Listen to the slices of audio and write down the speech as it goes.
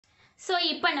So,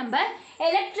 இப்போ நம்ம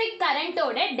electric current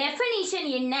ஓட definition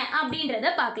என்ன அப்படின்றத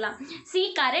பார்க்கலாம். See,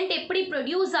 current எப்படி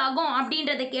produce ஆகும்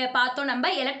அப்படின்றத பார்த்தோம் நம்ம.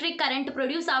 electric current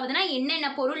produce ஆகுதுன்னா என்னென்ன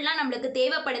பொருள்லாம் நம்மளுக்கு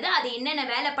தேவைப்படுது, அது என்னென்ன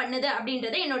வேலை பண்ணுது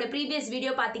அப்படின்றத என்னோட previous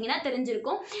video பார்த்தீங்கன்னா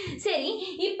தெரிஞ்சிருக்கும். சரி,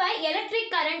 இப்போ electric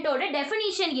current ஓட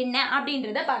definition என்ன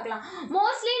அப்படின்றத பார்க்கலாம்.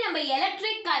 Mostly நம்ம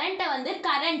electric current வந்து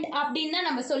current அப்படின்னு தான்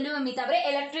நம்ம சொல்லுவோமே தவிர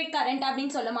electric current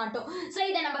அப்படின்னு சொல்ல மாட்டோம். So,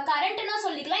 இதை நம்ம currentனு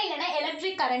சொல்லிக்கலாம், இல்லைன்னா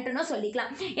electric currentனு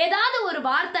சொல்லிக்கலாம். ஏதாவது ஒரு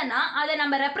வார்த்தைனா அதை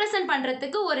நம்ம ரெப்ரசன்ட்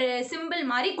பண்றதுக்கு ஒரு சிம்பிள்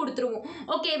மாதிரி கொடுத்துருவோம்.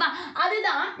 ஓகேவா?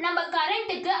 அதுதான் நம்ம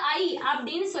கரண்ட்டுக்கு I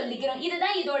அப்படின்னு சொல்லிக்கிறோம்.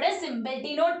 இதுதான் இதோட சிம்பிள்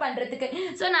டினோட் பண்றதுக்கு.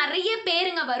 ஸோ நிறைய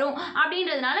பேருங்க வரும்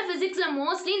அப்படின்றதுனால பிசிக்ஸ்ல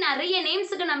மோஸ்ட்லி நிறைய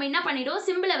நேம்ஸுக்கு நம்ம என்ன பண்ணிடுவோம்,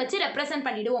 சிம்பிளை வச்சு ரெப்ரசன்ட்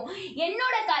பண்ணிடுவோம்.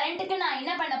 என்னோட கரண்ட்டுக்கு நான்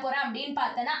என்ன பண்ண போறேன் அப்படின்னு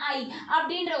பார்த்தேன்னா I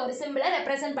அப்படின்ற ஒரு சிம்பிளை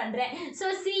ரெப்ரசன்ட் பண்றேன். ஸோ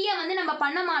சியை வந்து நம்ம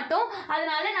பண்ண மாட்டோம்,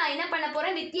 அதனால நான் என்ன பண்ண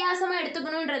போறேன், வித்தியாசமா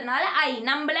எடுத்துக்கணுன்றதுனால I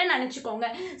நம்மள நினைச்சுக்கோங்க.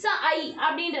 ஸோ I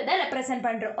அப்படின்றத ரெப்ரசன்ட்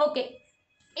பண்றோம். ஓகே,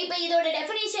 இப்போ இதோட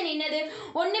டெஃபினிஷன் என்னது,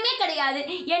 ஒண்ணுமே கிடையாது,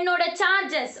 என்னோட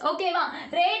சார்ஜஸ். ஓகேவா?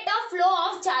 Rate of flow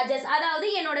of charges, அதாவது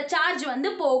என்னோட சார்ஜ் வந்து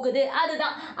போகுது,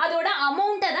 அதுதான் அதோட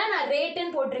அமௌண்ட்டை தான் நான்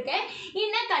ரேட்டுன்னு போட்டிருக்கேன்.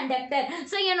 இன்ன கண்டக்டர்.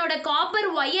 ஸோ என்னோட காப்பர்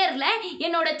ஒயர்ல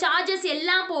என்னோட சார்ஜஸ்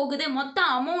எல்லாம் போகுது, மொத்த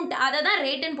அமௌண்ட் அதை தான்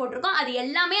ரேட்டுன்னு போட்டிருக்கோம். அது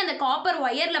எல்லாமே அந்த காப்பர்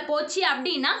ஒயர்ல போச்சு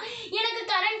அப்படின்னா எனக்கு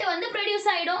கரண்ட் வந்து ப்ரொடியூஸ்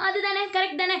ஆகிடும். அதுதானே,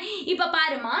 கரெக்ட் தானே? இப்போ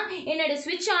பாருமா, என்னோட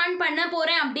ஸ்விட்ச் ஆன் பண்ண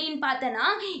போறேன் அப்படின்னு பார்த்தேன்னா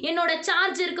என்னோட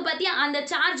சார்ஜ் இருக்கு பார்த்தியா, அந்த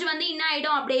சார்ஜ் வந்து என்ன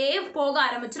ஆகிடும், அப்படியே போக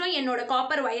ஆரம்பிச்சிடும் என்னோட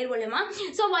காப்பர் ஒயர் மூலமா.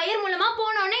 ஸோ ஒயர் மூலமா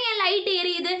போனோடனே என் லைட்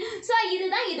எரியுது. ஸோ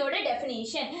இதுதான் இதோட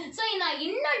டெஃபினேஷன். ஸோ நான்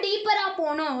இன்னும் டீப்பராக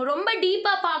போகணும், ரொம்ப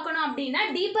டீப்பாக பார்க்கணும் அப்படின்னா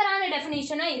டீப்பரான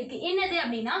டெஃபினேஷனும் இருக்கு. என்னது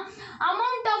அப்படின்னா,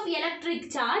 amount of electric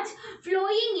charge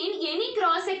flowing in any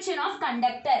cross section of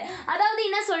conductor. அதாவது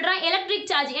என்ன சொல்றான், எலக்ட்ரிக்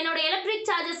சார்ஜ், என்னோட எலக்ட்ரிக்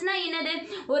சார்ஜஸ்னா என்னது,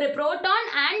 ஒரு புரோட்டான்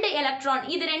அண்ட் எலக்ட்ரான்,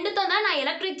 இது ரெண்டுத்தும் தான் நான்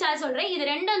எலக்ட்ரிக் சார்ஜ் சொல்றேன். இது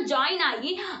ரெண்டும் ஜாயின்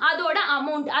ஆகி அதோட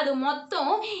அமௌண்ட், அது மொத்தம்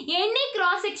any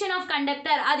cross section of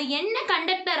conductor, அது என்ன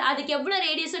கண்டக்டர், அதுக்கு எவ்வளவு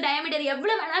ரேடியஸ் டயாமீட்டர்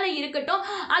எவ்வளவு வேணாலும் இருக்கட்டும்,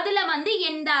 அதுல வந்து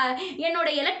என்னோட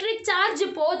எலக்ட்ரிக் சார்ஜ்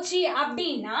போச்சு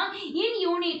அப்படின்னா இன்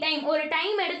யூனிட் டைம், ஒரு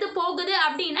டைம் எடுத்து போகுது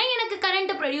அப்படின்னா எனக்கு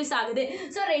கரண்ட் ப்ரொடியூஸ் ஆகுது.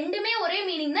 ஸோ ரெண்டுமே ஒரே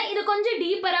மீனிங் தான். இது கொஞ்சம்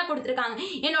டீப்பரா கொடுத்துருக்காங்க.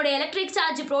 என்னோட electric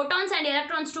charge protons and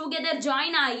electrons together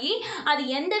join ஆகி அது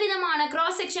எந்த விதமான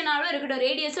கிராஸ் செக்ஷனாலும் இருக்கட்டும்,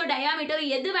 ரேடியஸோ டயாமீட்டரோ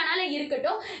எது வேணாலும்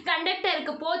இருக்கட்டும்,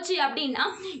 கண்டக்டருக்கு போச்சு அப்படின்னா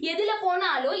எதுல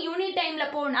போனாலும் யூனிட் டைம்ல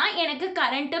போனா எனக்கு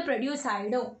கரண்ட் ப்ரொடியூஸ்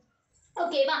ஆயிடும்.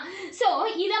 ஓகேவா? ஸோ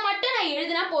இதை மட்டும் நான்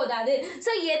எழுதினா போதாது.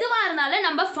 ஸோ எதுவாக இருந்தாலும்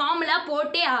நம்ம ஃபார்முலா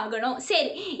போட்டே ஆகணும்.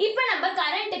 சரி, இப்போ நம்ம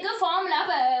கரண்ட்டுக்கு ஃபார்முலா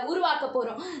உருவாக்க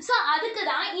போகிறோம். ஸோ அதுக்கு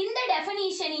தான் இந்த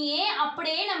டெஃபினிஷனையே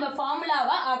அப்படியே நம்ம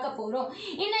ஃபார்முலாவாக ஆக்க போகிறோம்.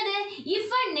 என்னது,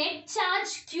 if a net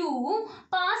charge Q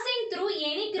passing through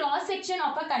any cross section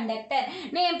of a conductor.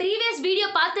 நான் என் ப்ரீவியஸ் வீடியோ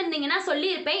பார்த்துருந்தீங்கன்னா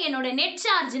சொல்லியிருப்பேன் என்னோட நெட்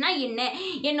சார்ஜ்னா என்ன,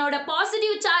 என்னோட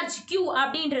பாசிட்டிவ் சார்ஜ் Q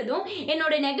அப்படின்றதும்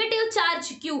என்னோட நெகட்டிவ்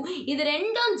சார்ஜ் Q, இது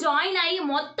ரெண்டும் ஜாயின் ஆகி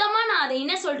மொத்தமா நான் அதை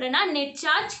என்ன சொல்றேன்னா நெட்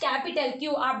சார்ஜ் கேபிட்டல்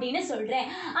Q அப்படின்னு சொல்றேன்.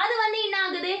 அது வந்து என்ன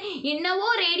ஆகுது, என்னவோ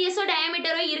ரேடியஸோ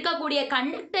டயாமீட்டரோ இருக்கக்கூடிய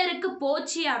கண்டக்டருக்கு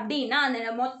போச்சு அப்படின்னா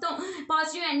அந்த மொத்தம்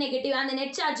பாசிட்டிவ் அண்ட் நெகட்டிவ் அந்த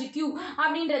நெட் சார்ஜ் Q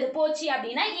அப்படின்றது போச்சு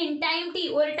அப்படின்னா இன் டைம் T,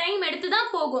 ஒரு டைம் எடுத்து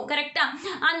தான் போகும். கரெக்டா?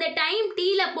 அந்த டைம்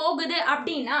Tல போகுது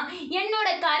அப்படின்னா என்னோட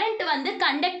கரண்ட் வந்து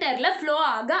கண்டக்டர்ல ஃப்ளோ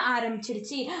ஆக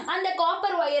ஆரம்பிச்சிடுச்சு, அந்த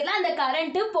காப்பர் ஒயர்ல அந்த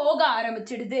கரண்ட் போக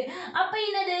ஆரம்பிச்சிடுது. அப்ப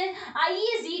என்னது, I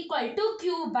is equal to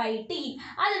Q by T.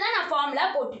 அதுதான் நான் ஃபார்முலா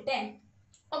போட்டுட்டேன்.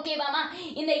 ஓகேவாமா?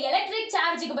 இந்த எலக்ட்ரிக்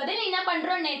சார்ஜுக்கு பதில் என்ன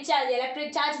பண்றோம், net charge.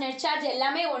 Electric charge net charge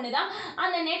எல்லாமே ஒண்ணுதான்.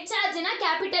 அந்த நெட் சார்ஜ்னா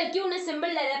கேபிட்டல் Qன்னு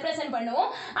சிம்பிள்ல ரெப்ரசன்ட் பண்ணுவோம்.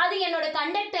 அது என்னோட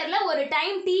கண்டக்டர்ல ஒரு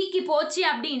டைம் Tக்கு போச்சு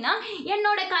அப்படின்னா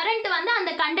என்னோட கரண்ட் வந்து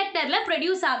அந்த கண்டக்டர்ல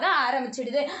ப்ரொடியூஸ் ஆக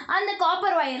ஆரம்பிச்சிடுது, அந்த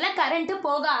காப்பர் ஒயர்ல கரண்ட்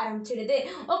போக ஆரம்பிச்சிடுது.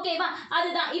 ஓகேவா?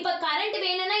 அதுதான். இப்போ கரண்ட்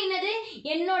வேணும்னா என்னது,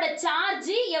 என்னோட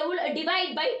சார்ஜ் எவ்வளோ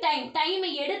டிவைட் பை டைம், டைம்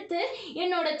எடுத்து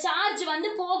என்னோட சார்ஜ்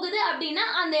வந்து போகுது அப்படின்னா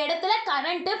அந்த இடத்துல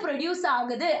கரண்ட் ப்ரொடியூஸ்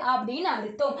ஆகுது அப்படின்னு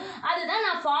அர்த்தம். அதுதான்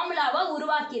நான் ஃபார்முலாவா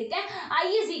உருவாக்கி இருக்கேன். I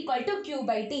is equal to Q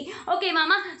by T. Okay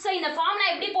மாமா? சோ இந்த ஃபார்முலா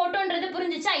எப்படி போட்டோன்றது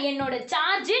புரிஞ்சுச்சா? என்னோட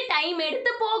சார்ஜ் டைம்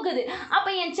எடுத்து போகுது, அப்ப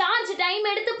என் சார்ஜ் டைம்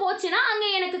எடுத்து போச்சுன்னா அங்க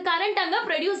எனக்கு கரண்ட் அங்க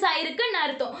ப்ரொடியூஸ் ஆயிருக்குன்னு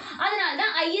அர்த்தம். அதனால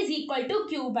தான் I is equal to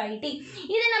Q by T.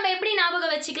 இதை நம்ம எப்படி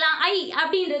ஞாபகம் வச்சுக்கலாம், I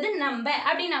அப்படின்றது நம்ம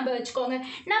அப்படின்னு நம்ம வச்சுக்கோங்க.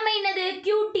 நம்ம என்னது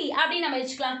QT அப்படின்னு நம்ம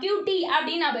வச்சுக்கலாம், QT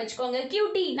அப்படின்னு நம்ம வச்சுக்கோங்க.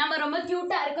 QT நம்ம ரொம்ப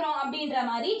கியூட்டா இருக்கிறோம் அப்படின்ற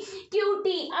மாதிரி QT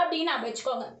அப்படின்னு நம்ம வச்சுக்கோங்க.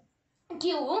 Q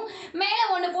மேலே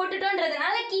ஒன்று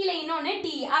போட்டுட்டோன்றதுனால கீழே இன்னொன்று T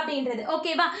அப்படின்றது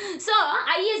ஓகேவா. So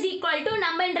I is equal to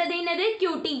நம்மன்றது என்னது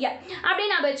QT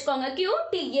அப்படின்னு நான் வச்சுக்கோங்க,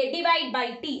 QTA டிவைட் பை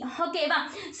T ஓகேவா.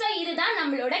 ஸோ இதுதான்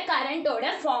நம்மளோட கரண்ட்டோட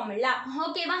ஃபார்முலா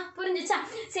ஓகேவா, புரிஞ்சுச்சா.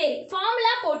 சரி,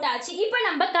 ஃபார்முலா போட்டாச்சு. இப்போ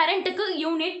நம்ம கரண்ட்டுக்கு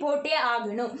யூனிட் போட்டே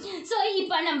ஆகணும். ஸோ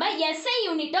இப்போ நம்ம SI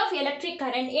unit of electric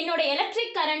current, என்னோட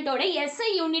எலக்ட்ரிக் கரண்ட்டோட SI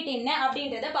யூனிட் என்ன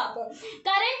அப்படின்றத பார்ப்போம்.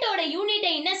 கரண்ட்டோட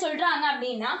யூனிட்டை என்ன சொல்கிறாங்க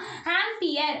அப்படின்னா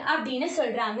ஆம்பியர் அப்படின்னு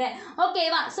சொல்றாங்க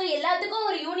ஓகேவா. சோ எல்லாத்துக்கும்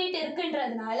ஒரு யூனிட்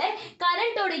இருக்குன்றதுனால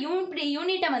கரண்டோட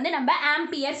யூனிட்டை வந்து நம்ம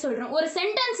ஆம்பியர் சொல்றோம். ஒரு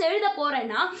சென்டென்ஸ் எழுத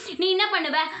போறேன்னா நீ என்ன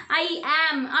பண்ணுவ, ஐ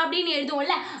ஆம் அப்படின்னு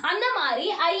எழுதுவோம்ல, அந்த மாதிரி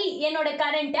ஐ என்னோட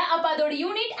கரண்ட், அப்ப அதோட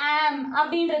யூனிட் ஆம்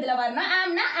அப்படின்றதுல வரணும்.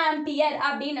 ஆம்னா ஆம்பியர்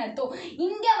அப்படின்னு அர்த்தம்.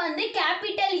 இங்க வந்து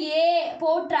கேபிட்டல் ஏ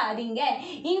போட்றாதீங்க,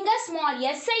 இங்க ஸ்மால்.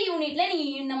 எஸ்ஐ யூனிட்ல நீ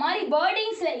இந்த மாதிரி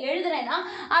வேர்டிங்ஸ்ல எழுதுறேன்னா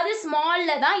அது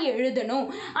ஸ்மால்ல தான் எழுதணும்.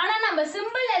 ஆனா நம்ம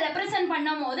சிம்பிள்ல ரெப்ரசன்ட்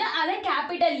பண்ணும் போது அதை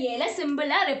கேபிட்டல் ஏல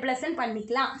சிம்பிளா ரெப்ரசன்ட்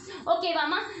பண்ணிக்கலாம்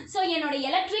ஓகேவாமா. ஸோ என்னோட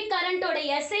எலக்ட்ரிக் கரண்டோட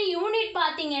எஸ்ஐ யூனிட்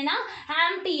பார்த்தீங்கன்னா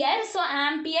ஆம்பியர். ஸோ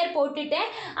ஆம்பியர் போட்டுட்டேன்.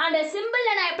 அந்த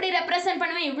சிம்பிளை நான் எப்படி ரெப்ரசன்ட்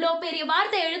பண்ணுவேன், இவ்வளோ பெரிய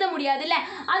வார்த்தை எழுத முடியாதுல்ல,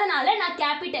 அதனால நான்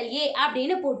கேபிட்டல் ஏ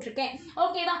அப்படின்னு போட்டிருக்கேன்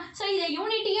ஓகேவா. ஸோ இதை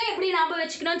யூனிட்டையும் எப்படி ஞாபகம்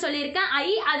வச்சுக்கணும்னு சொல்லியிருக்கேன். ஐ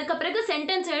அதுக்கு பிறகு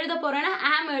சென்டென்ஸ் எழுத போறேன்னா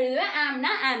ஆம் எழுதுவேன்,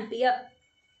 ஆம்னா ஆம்பியர்.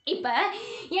 இப்போ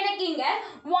எனக்கு இங்கே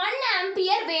 1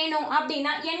 ஆம்பியர் வேணும்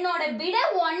அப்படின்னா என்னோட விட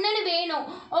 1ன்னு வேணும்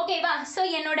ஓகேவா. ஸோ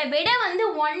என்னோட விட வந்து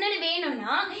 1ன்னு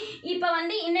வேணும்னா இப்போ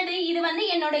வந்து என்னது, இது வந்து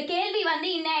என்னோட கேள்வி வந்து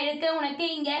என்ன இருக்கு உனக்கு,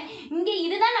 இங்கே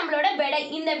இதுதான் நம்மளோட விடை.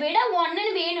 இந்த விட 1ன்னு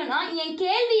வேணும்னா என்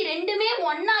கேள்வி ரெண்டுமே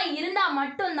 1ஆ இருந்தால்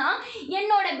மட்டும்தான்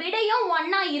என்னோட விடையும்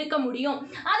 1ஆ இருக்க முடியும்.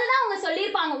 அதுதான் அவங்க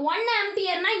சொல்லியிருப்பாங்க. 1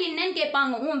 ஆம்பியர்னா என்னன்னு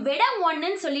கேட்பாங்க, உன் விட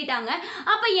 1ன்னு சொல்லிட்டாங்க,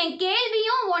 அப்போ என்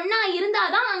கேள்வியும் 1ஆ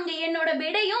இருந்தால் தான் அங்கே என்னோட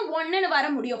விடையும் 1ன்னு வர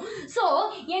முடியும். சோ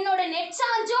என்னோட நெட்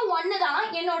சார்ஜும் 1 தான்,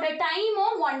 என்னோட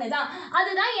டைமும் 1 தான்.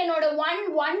 அதுதான் என்னோட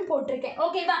 1 போட்டிருக்கேன்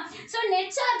ஓகேவா. சோ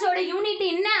நெட் சார்ஜோட யூனிட்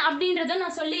என்ன அப்படின்றத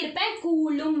நான் சொல்லியிருப்பேன்,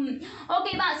 கூலும்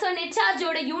ஓகேவா. So net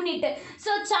சார்ஜோட unit,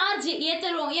 so charge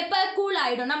ஏத்துறோம் எப்ப, கூல்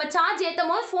ஆயிடும். நம்ம சார்ஜ்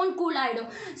ஏத்தும் போது ஃபோன் கூல்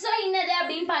ஆயிடும். சோ என்னது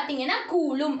அப்படின்னு பாத்தீங்கன்னா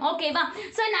கூலும் ஓகேவா.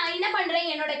 சோ நான் என்ன பண்றேன்,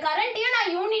 என்னோட கரண்ட்டையும்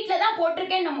நான் யூனிட்ல தான்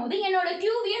போட்டிருக்கேன்னும் போது என்னோட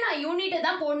கியூவையும் நான் யூனிட்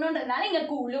தான் போடணுன்றதுனால இங்க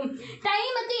கூலும்.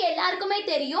 டைமுக்கு எல்லாருக்குமே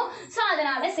தெரியும். ஸோ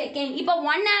அதனால செகண்ட். இப்போ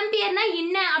 1 ஆம்பியர்னா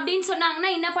என்ன அப்படின்னு சொன்னாங்கன்னா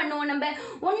என்ன பண்ணுவோம், நம்ம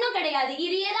ஒன்றும் கிடையாது,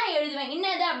 இதையே தான் எழுதுவேன்.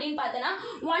 என்னது அப்படின்னு பார்த்தோன்னா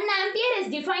 1 ampere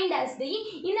is defined as the,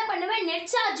 என்ன பண்ணுவேன், நெட்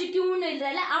சார்ஜ் கியூன்னு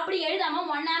எழுதல, அப்படி எழுதாம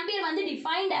 1 ஆம்பியர் வந்து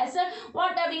டிஃபைன்ட் ஆஸ்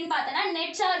வாட் அப்படின்னு பார்த்தோன்னா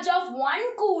நெட் சார்ஜ் ஆஃப் 1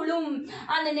 கூலும்.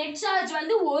 அந்த நெட் சார்ஜ்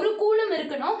வந்து 1 கூலும்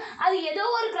இருக்கணும். அது ஏதோ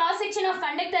ஒரு கிராஸ் செக்ஷன் ஆஃப்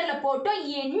கண்டக்டர்ல போட்டோம்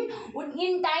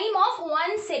இன் டைம் ஆஃப்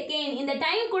 1 செகண்ட். இந்த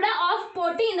டைம் கூட ஆஃப்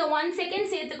போட்டு இந்த 1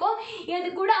 செகண்ட் சேர்த்துக்கோ, இது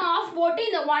கூட ஆஃப் போட்டு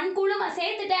இந்த 1 கூலும்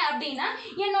சேர்த்துட்டேன் அப்படின்னா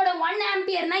என்னோட 1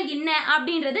 ஆம்பியர்னா என்ன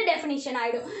அப்படின்றது டெஃபினிஷன்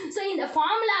ஆயிடும். ஸோ இந்த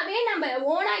ஃபார்முலாவே நம்ம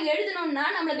ஓனா எழுதணும்னா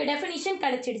நம்மளுக்கு டெஃபினிஷன்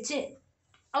கிடைச்சிடுச்சு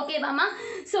ஓகேவாமா.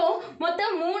 ஸோ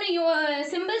மொத்தம் 3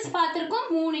 சிம்பிள்ஸ் பார்த்துருக்கோம்,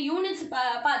 3 யூனிட்ஸ்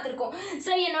பார்த்துருக்கோம்.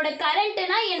 ஸோ என்னோட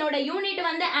கரண்ட்னா என்னோட யூனிட்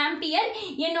வந்து ஆம்பியர்,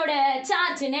 என்னோட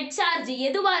சார்ஜ் நெட் சார்ஜ்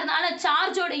எதுவாக இருந்தாலும்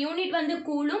சார்ஜோட யூனிட் வந்து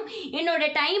கூலும், என்னோட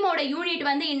டைமோட யூனிட்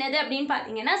வந்து என்னது அப்படின்னு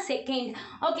பார்த்தீங்கன்னா செகண்ட்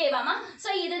ஓகேவாமா. ஸோ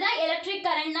இதுதான் எலக்ட்ரிக்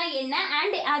கரண்ட்னா என்ன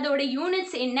அண்ட் அதோட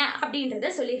யூனிட்ஸ் என்ன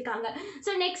அப்படின்றத சொல்லியிருக்காங்க.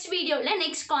 ஸோ நெக்ஸ்ட் வீடியோவில்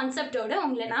நெக்ஸ்ட் கான்செப்டோட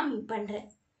உங்களை நான் மீட் பண்ணுறேன்.